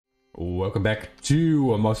Welcome back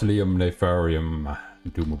to Mausoleum Nefarium,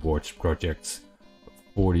 Doom Awards Project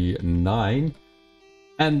 49.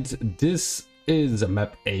 And this is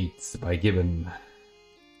map 8 by Gibbon.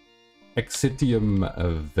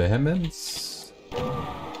 Exitium Vehemens.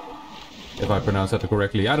 If I pronounce that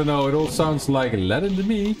correctly. I don't know, it all sounds like Latin to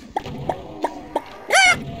me.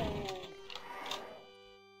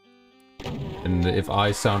 And if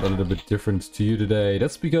I sound a little bit different to you today,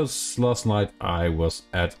 that's because last night I was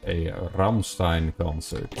at a Rammstein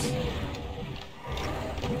concert.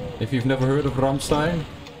 If you've never heard of Rammstein,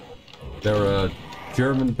 they're a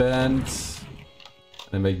German band.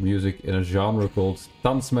 They make music in a genre called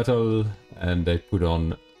dance metal, and they put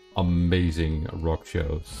on amazing rock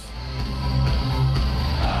shows.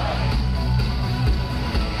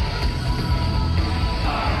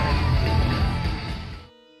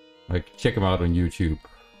 Like, check them out on YouTube.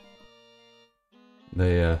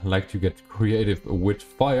 They like to get creative with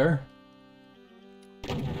fire.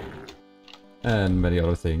 And many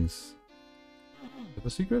other things. Is that a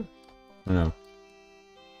secret? I don't know.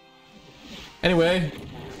 Anyway.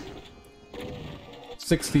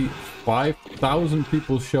 65,000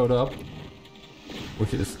 people showed up.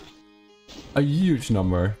 Which is a huge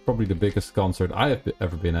number. Probably the biggest concert I have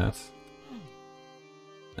ever been at.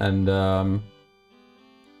 And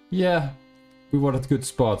yeah, we wanted good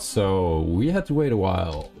spots, so we had to wait a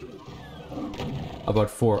while. About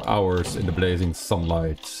 4 hours in the blazing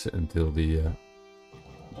sunlight until the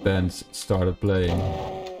bands started playing.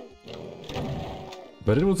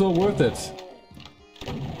 But it was all worth it.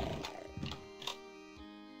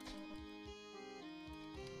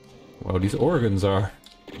 Wow, these organs are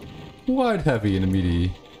quite heavy in the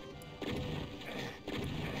MIDI.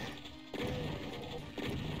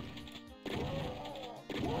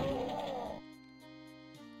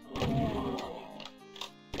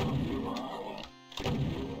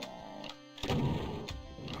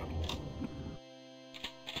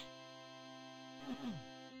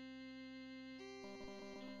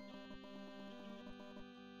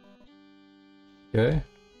 Okay.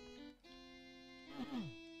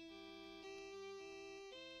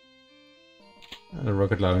 And a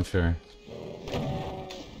rocket launcher.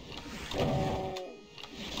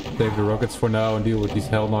 Save the rockets for now and deal with these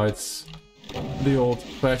Hell Knights the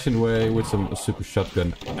old-fashioned way with some super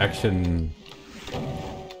shotgun action.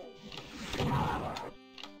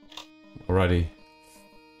 Alrighty.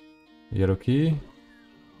 Yellow key.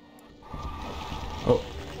 Oh.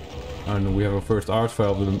 And we have our first art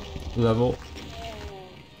file level.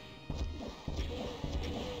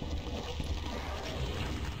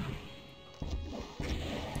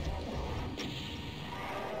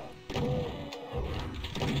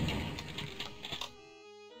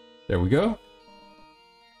 There we go.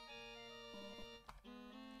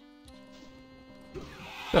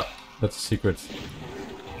 Oh, that's a secret.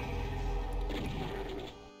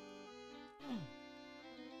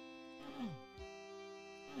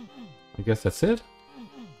 I guess that's it?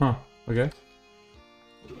 Huh, okay.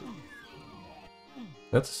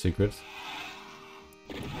 That's a secret.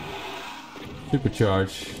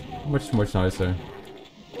 Supercharge. Much nicer.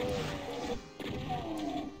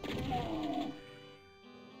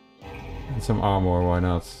 Some armor, why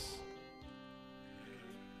not?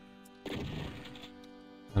 And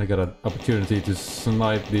I got an opportunity to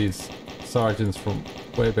snipe these sergeants from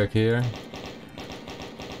way back here.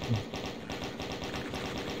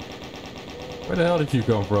 Where the hell did you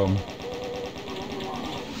come from?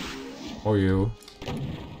 Or you?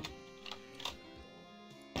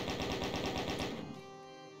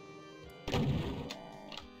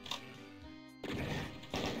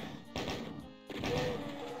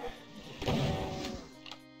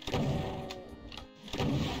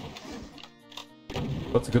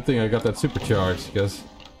 That's a good thing I got that supercharge, because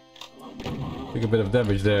I took a bit of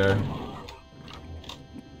damage there.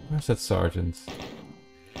 Where's that sergeant?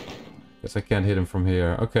 Guess I can't hit him from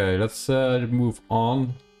here. Okay, let's move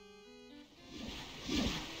on.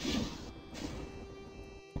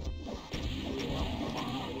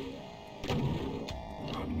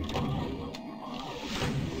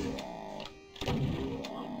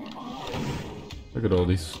 Look at all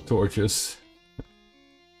these torches.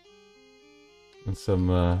 And some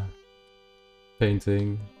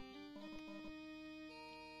painting.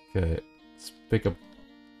 Okay, let's pick up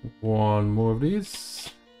one more of these.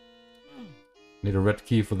 Need a red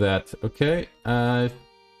key for that. Okay, it's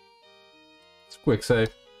quick save.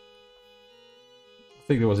 I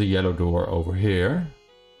think there was a yellow door over here.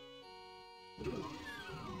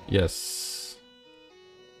 Yes.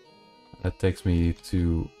 That takes me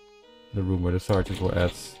to the room where the sergeants were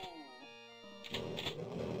at.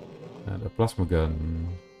 And a plasma gun.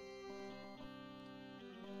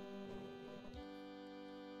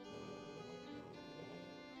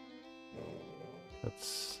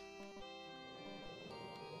 That's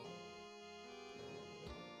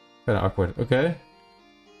kind of awkward. Okay.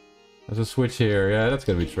 There's a switch here. Yeah, that's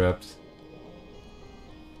gonna be trapped.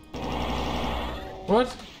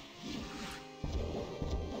 What?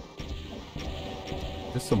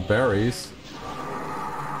 Just some berries.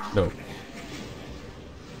 No.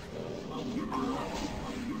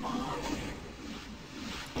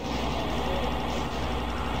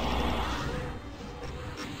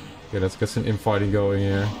 Okay, let's get some infighting going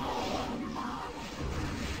here.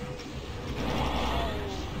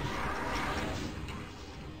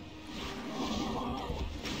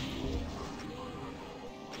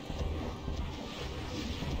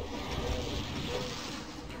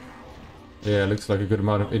 Yeah, looks like a good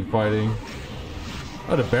amount of infighting.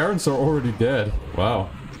 Oh, the barons are already dead. Wow.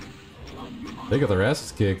 They got their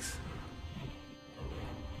asses kicked.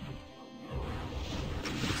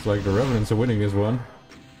 Looks like the revenants are winning this one.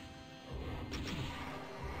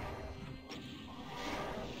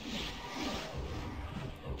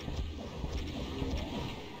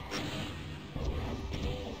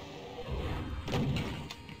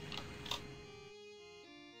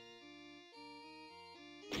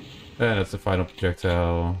 And that's the final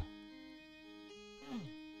projectile.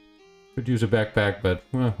 Could use a backpack, but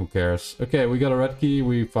well, who cares? Okay, we got a red key.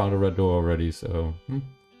 We found a red door already, so...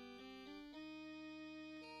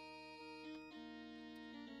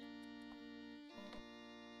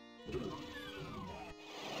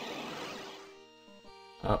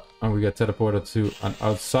 And we get teleported to an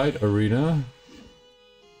outside arena.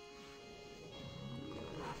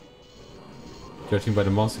 Judging by the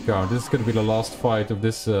monster count, this is gonna be the last fight of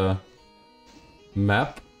this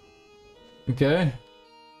map. Okay.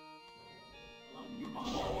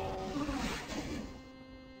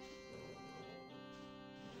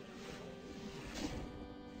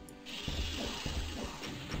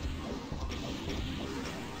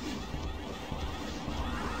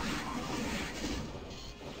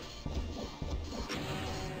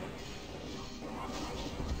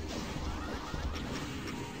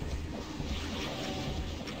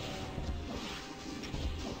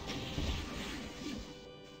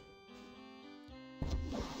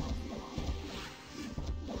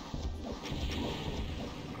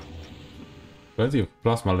 Plenty of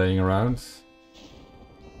plasma laying around.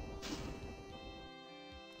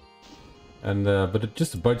 And but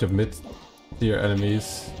just a bunch of mid-tier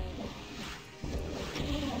enemies.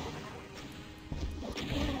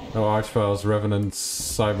 No archfiles, revenants,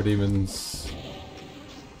 cyber demons,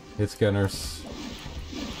 hit scanners.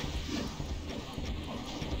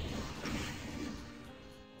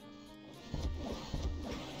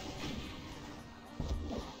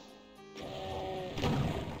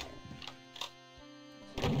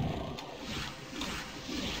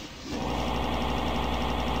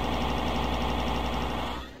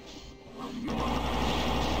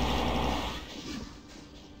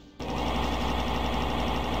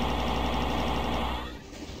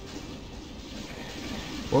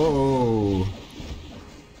 Whoa!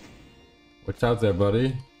 Watch out there,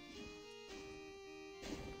 buddy.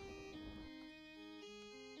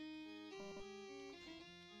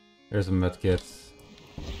 Here's a medkit.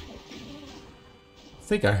 I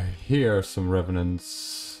think I hear some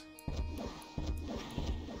revenants.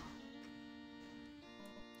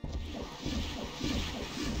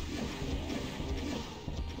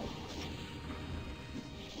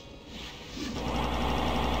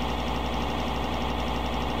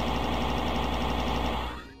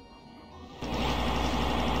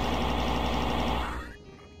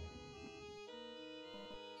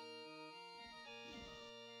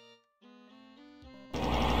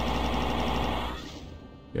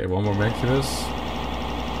 Okay, one more Mancubus.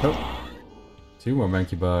 Oh, two more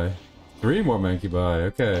Mancubi. Three more Mancubi,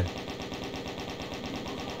 okay.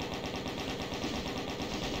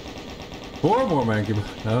 Four more Mancubi.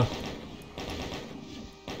 Oh.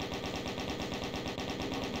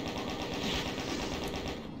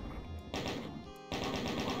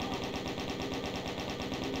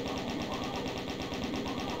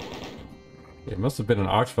 It must have been an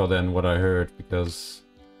archvile then, what I heard, because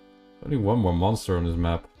only one more monster on this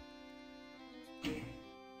map.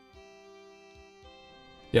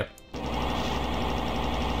 Yep.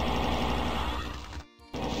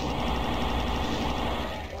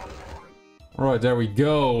 Alright, there we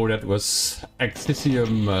go. That was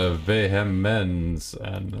Exitium Vehemens.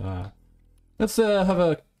 And let's have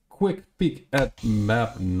a quick peek at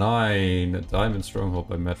map 9. Diamond Stronghold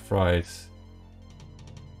by Mattfright.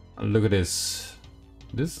 Look at this.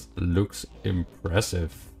 This looks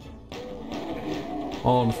impressive.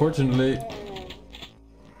 Unfortunately,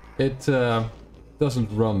 it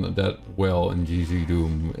doesn't run that well in GZ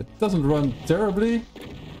Doom. It doesn't run terribly,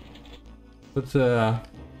 but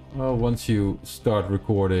well, once you start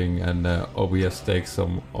recording and OBS takes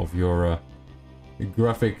some of your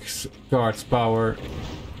graphics card's power,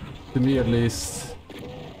 to me at least,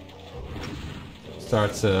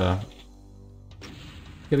 starts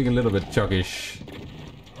getting a little bit chuggish.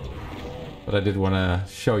 But I did want to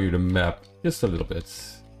show you the map just a little bit.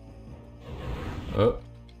 Oh.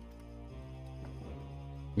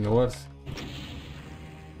 You know what?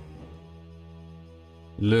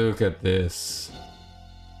 Look at this.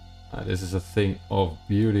 This is a thing of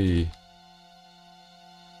beauty.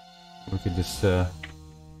 We can just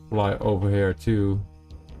fly over here too.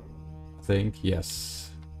 I think,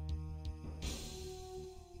 yes.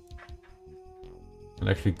 And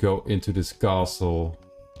actually go into this castle.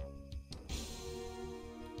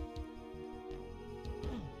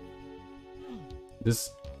 This...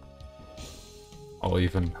 I'll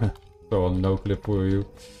even throw a no clip for you.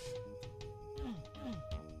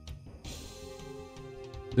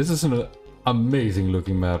 This is an amazing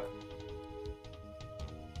looking map.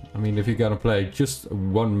 I mean, if you're gonna play just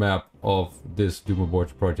one map of this Doom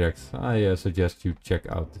Aborts project, I suggest you check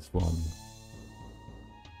out this one.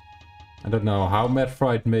 I don't know how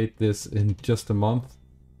Mattfright made this in just a month,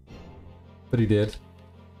 but he did.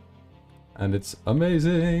 And it's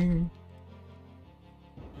amazing!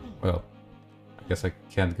 Well, I guess I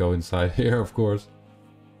can't go inside here, of course.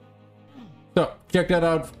 So, check that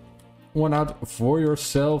out. One out for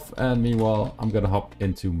yourself. And meanwhile, I'm gonna hop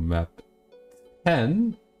into map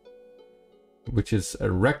 10. Which is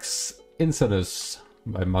Rex Insanus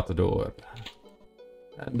by Matador.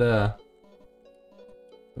 And don't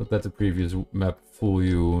let the previous map fool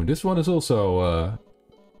you. This one is also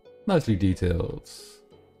nicely detailed.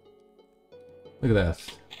 Look at that.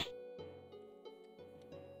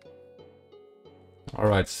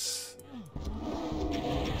 Alright.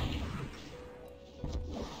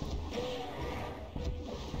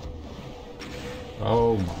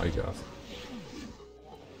 Oh my god.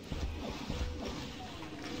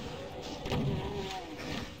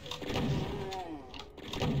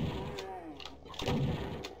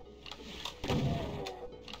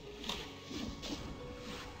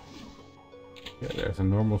 Yeah, there's a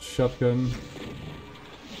normal shotgun.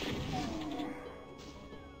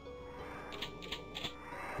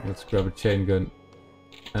 Let's grab a chain gun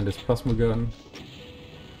and this plasma gun.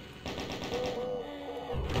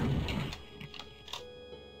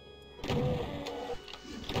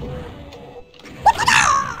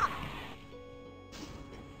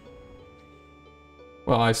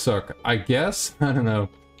 Well, I suck, I guess? I don't know.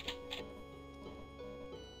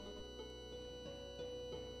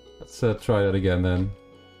 Let's try that again then.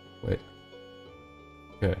 Wait.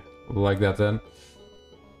 Okay, like that then.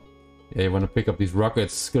 Yeah, you want to pick up these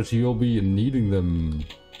rockets, because you'll be needing them.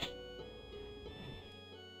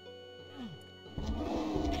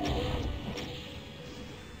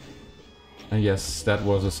 And yes, that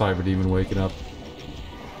was a cyber demon waking up.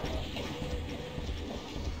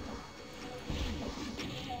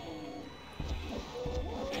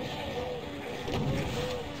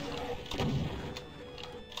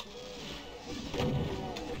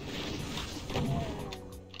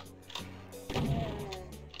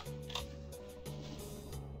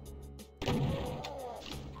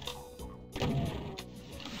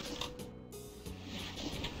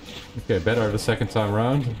 Okay, better the second time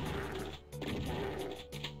around.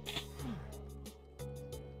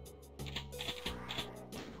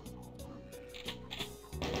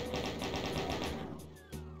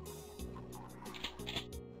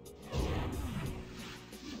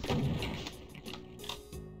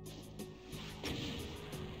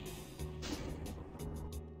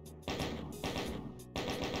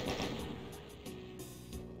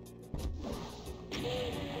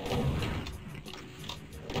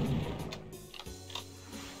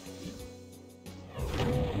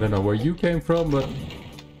 I don't know where you came from, but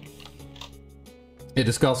yeah,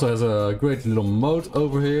 this castle has a great little moat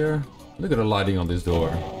over here. Look at the lighting on this door.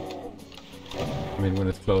 I mean, when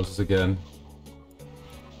it closes again.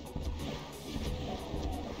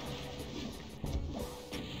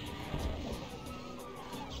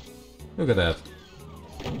 Look at that.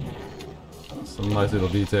 Some nice little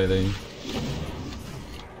detailing.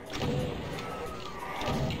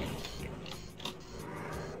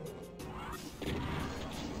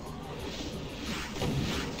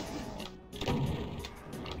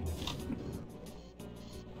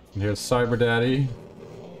 And here's Cyber Daddy.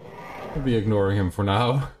 I'll be ignoring him for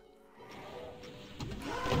now.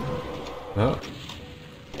 Oh.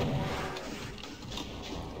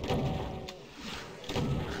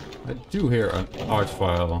 I do hear an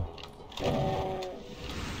archvile.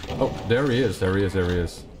 Oh, there he is, there he is, there he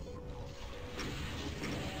is.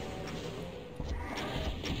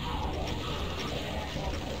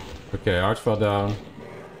 Okay, archvile down.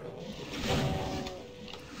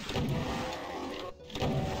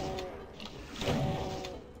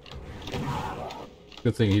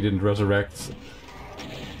 Good thing he didn't resurrect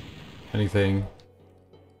anything.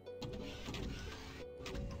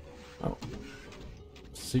 Oh.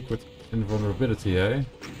 Secret invulnerability, eh?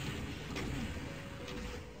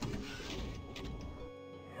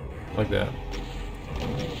 Like that.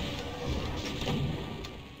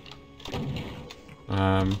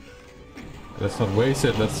 Let's not waste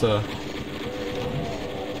it, let's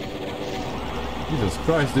Jesus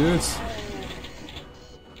Christ, dudes!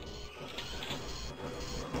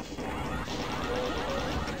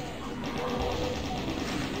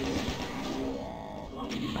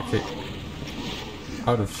 Actually,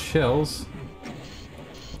 out of shells.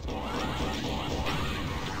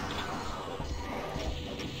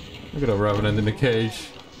 Look at a revenant in the cage.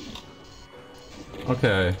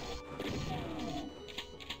 Okay.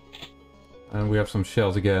 And we have some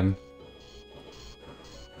shells again.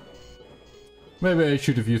 Maybe I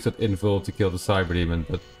should have used that invul to kill the cyber demon,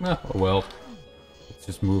 but oh well. Let's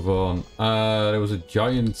just move on. There was a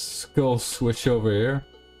giant skull switch over here.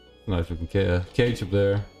 Nice looking cage up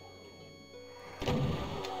there.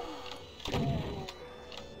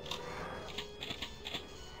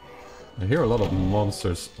 I hear a lot of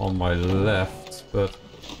monsters on my left, but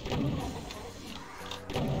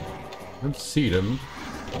I don't see them.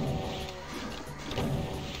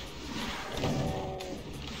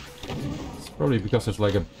 It's probably because there's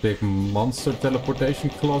like a big monster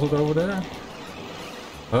teleportation closet over there.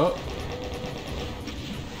 Oh!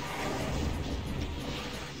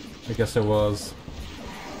 I guess there was.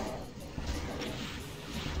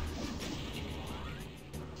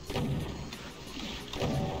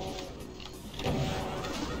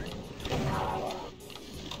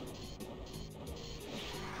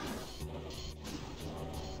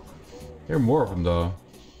 There are more of them though.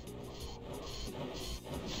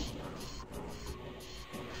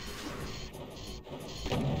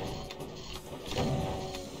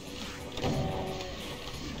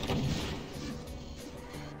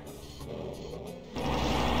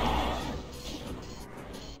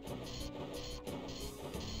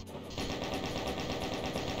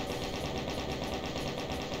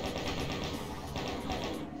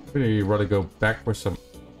 Really rather go back for some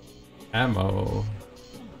ammo.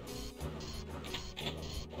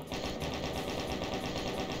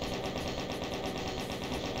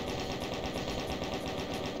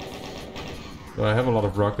 So I have a lot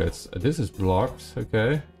of rockets. This is blocked,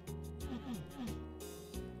 okay.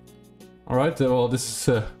 Alright, well this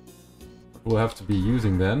is we'll have to be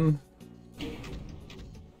using then.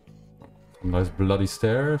 Some nice bloody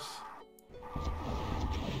stairs.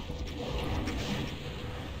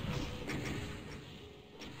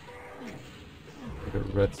 Get a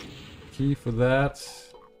red key for that.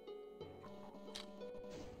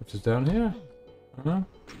 Which is down here? Oh.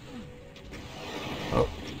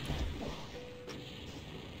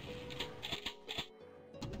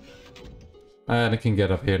 And I can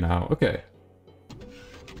get up here now. Okay.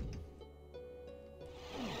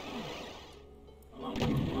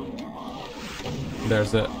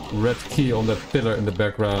 There's a red key on that pillar in the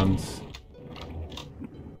background.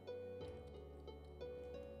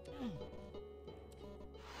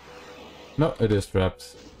 No, it is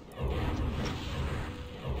trapped.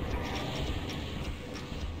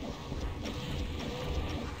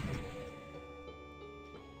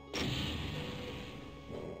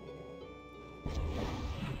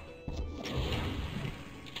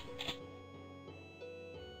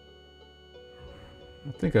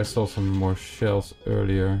 I think I saw some more shells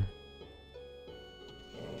earlier.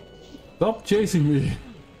 Stop chasing me!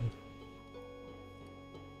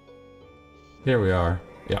 Here we are.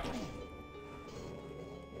 Yeah.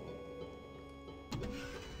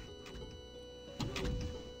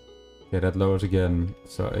 Okay, that lowers again,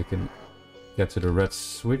 so I can get to the red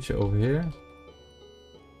switch over here.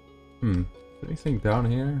 Anything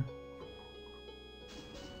down here?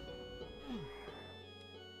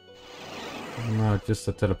 No, just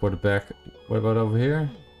to teleport it back. What about over here?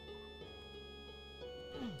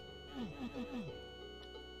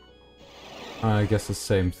 I guess the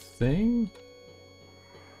same thing.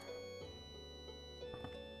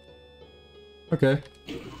 Okay.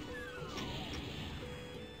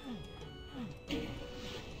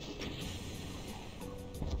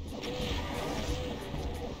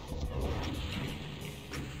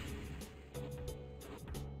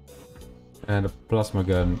 And a plasma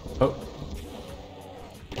gun. Oh!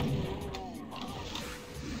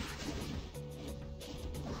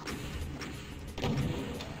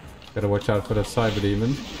 Gotta watch out for that cyber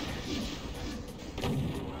demon.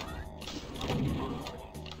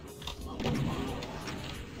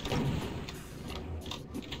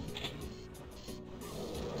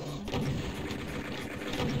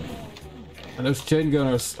 And those chain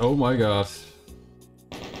gunners, oh my god.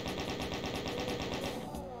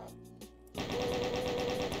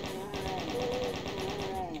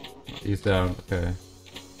 He's down, okay.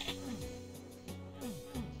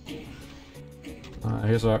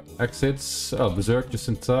 Here's our exits. Oh, Berserk just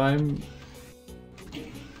in time.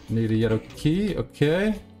 Need a yellow key,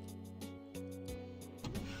 okay.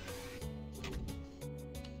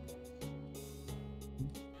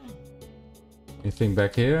 Anything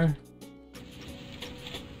back here?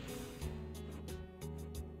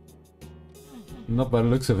 Not by the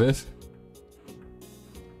looks of it.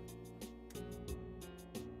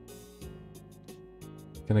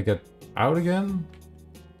 Can I get out again?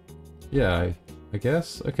 Yeah, I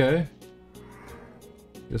guess. Okay.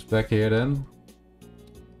 Just back here then.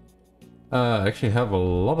 I actually have a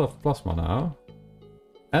lot of plasma now.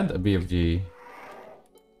 And a BFG.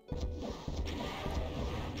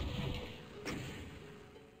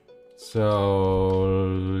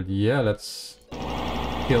 So yeah, let's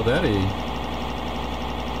kill Daddy.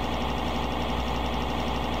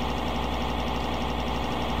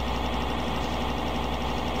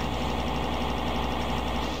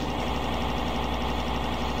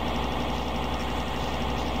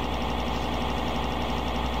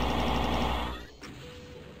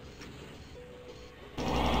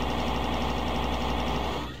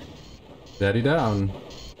 Daddy down.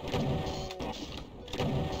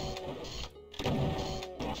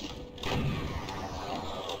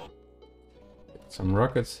 Some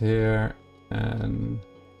rockets here, and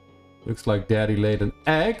looks like Daddy laid an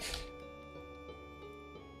egg.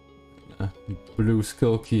 A blue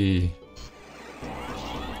skull key.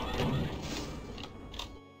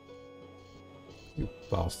 You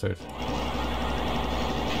bastard.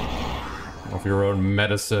 Of your own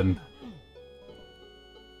medicine.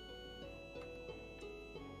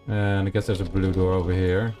 And I guess there's a blue door over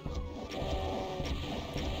here.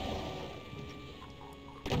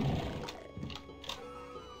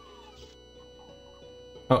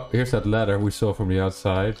 Oh, here's that ladder we saw from the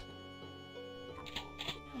outside.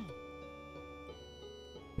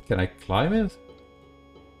 Can I climb it?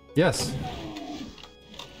 Yes.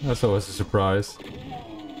 That's always a surprise.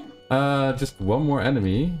 Just one more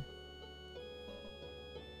enemy.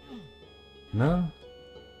 No?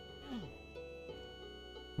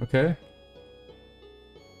 Okay.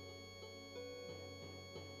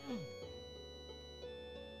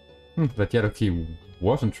 That yellow key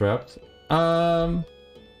wasn't trapped.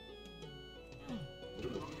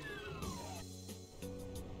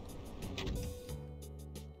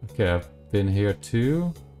 Okay, I've been here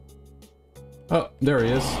too. Oh, there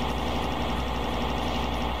he is.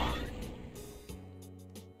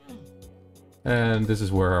 And this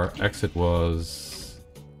is where our exit was.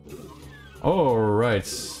 Oh, right.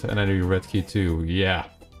 An enemy red key too. Yeah.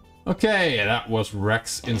 Okay, that was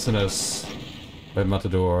Rex Insanus by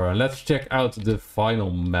Matador. And let's check out the final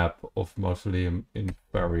map of Mausoleum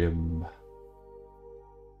Nefarium.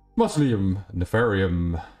 Mausoleum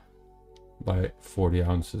Nefarium by 40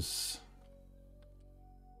 ounces.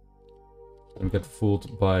 Don't get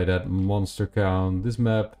fooled by that monster count. This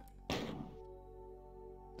map,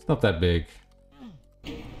 it's not that big.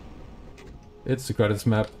 It's the credits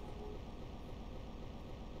map.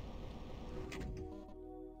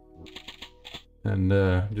 And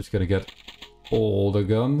I'm just gonna get all the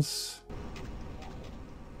guns.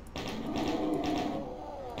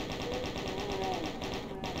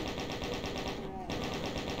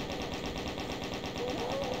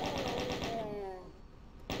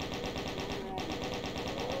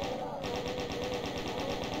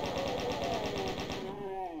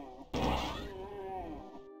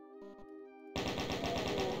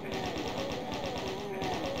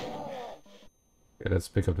 Okay, let's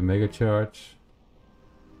pick up the mega charge.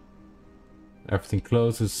 Everything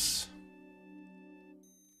closes.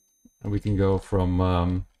 And we can go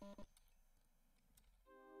from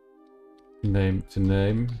name to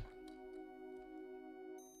name.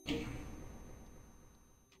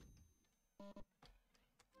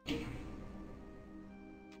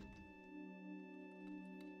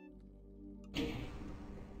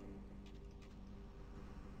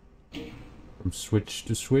 From switch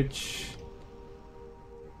to switch.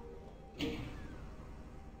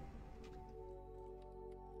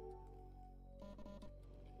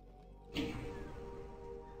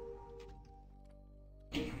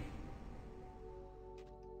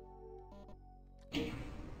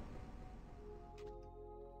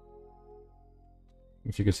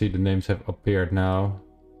 If you can see, the names have appeared now.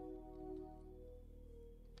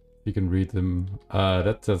 You can read them.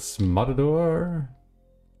 That's Matador.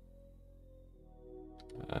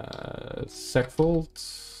 Secfold.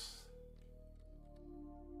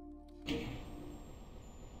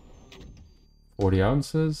 40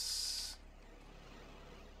 ounces.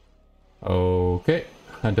 Okay,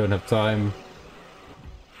 I don't have time.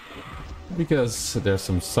 Because there's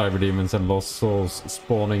some cyber demons and lost souls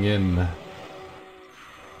spawning in.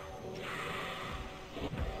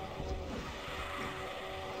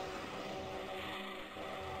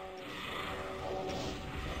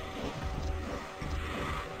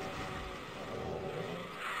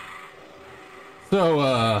 So,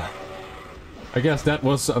 I guess that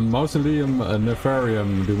was a Mausoleum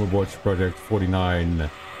Nefarium Doom Watch Project 49.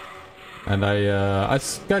 And I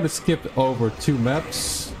kind of skipped over 2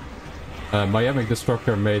 maps. Miamic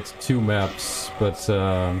Destructor made 2 maps, but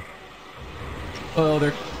well,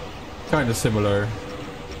 they're kind of similar.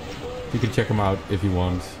 You can check them out if you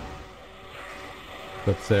want.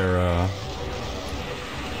 But they're a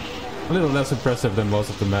little less impressive than most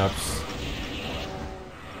of the maps.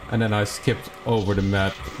 And then I skipped over the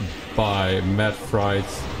map by Mattfright,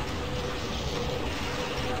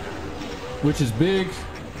 which is big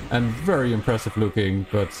and very impressive looking,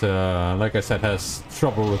 but like I said, has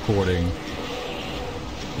trouble recording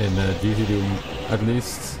in Exitium at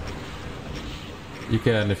least. You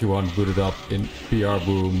can, if you want, boot it up in PR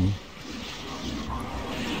Boom.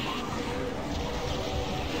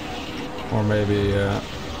 Or maybe...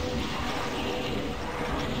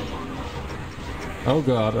 Oh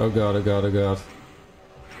god, oh god, oh god, oh god.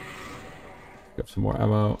 Grab some more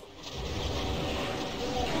ammo.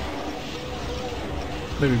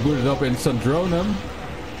 Maybe boot it up in Sandronum.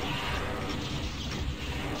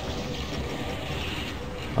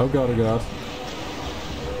 Oh god, oh god.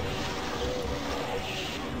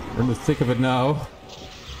 We're in the thick of it now.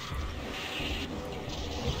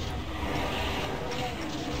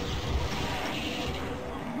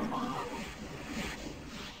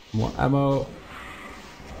 More ammo.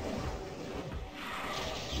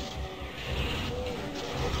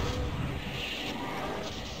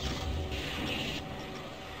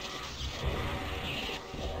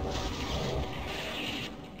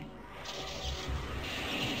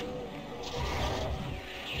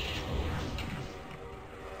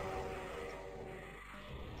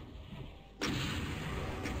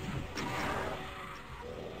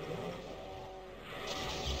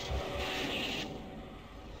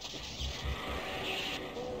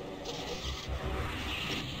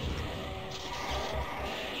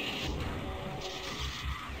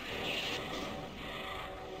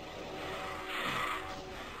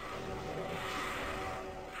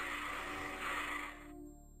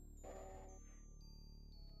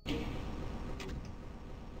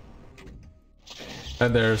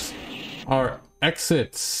 And there's our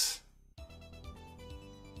exits.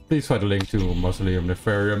 Please find a link to Mausoleum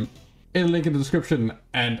Nefarium in the link in the description,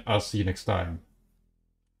 and I'll see you next time.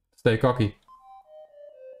 Stay cocky.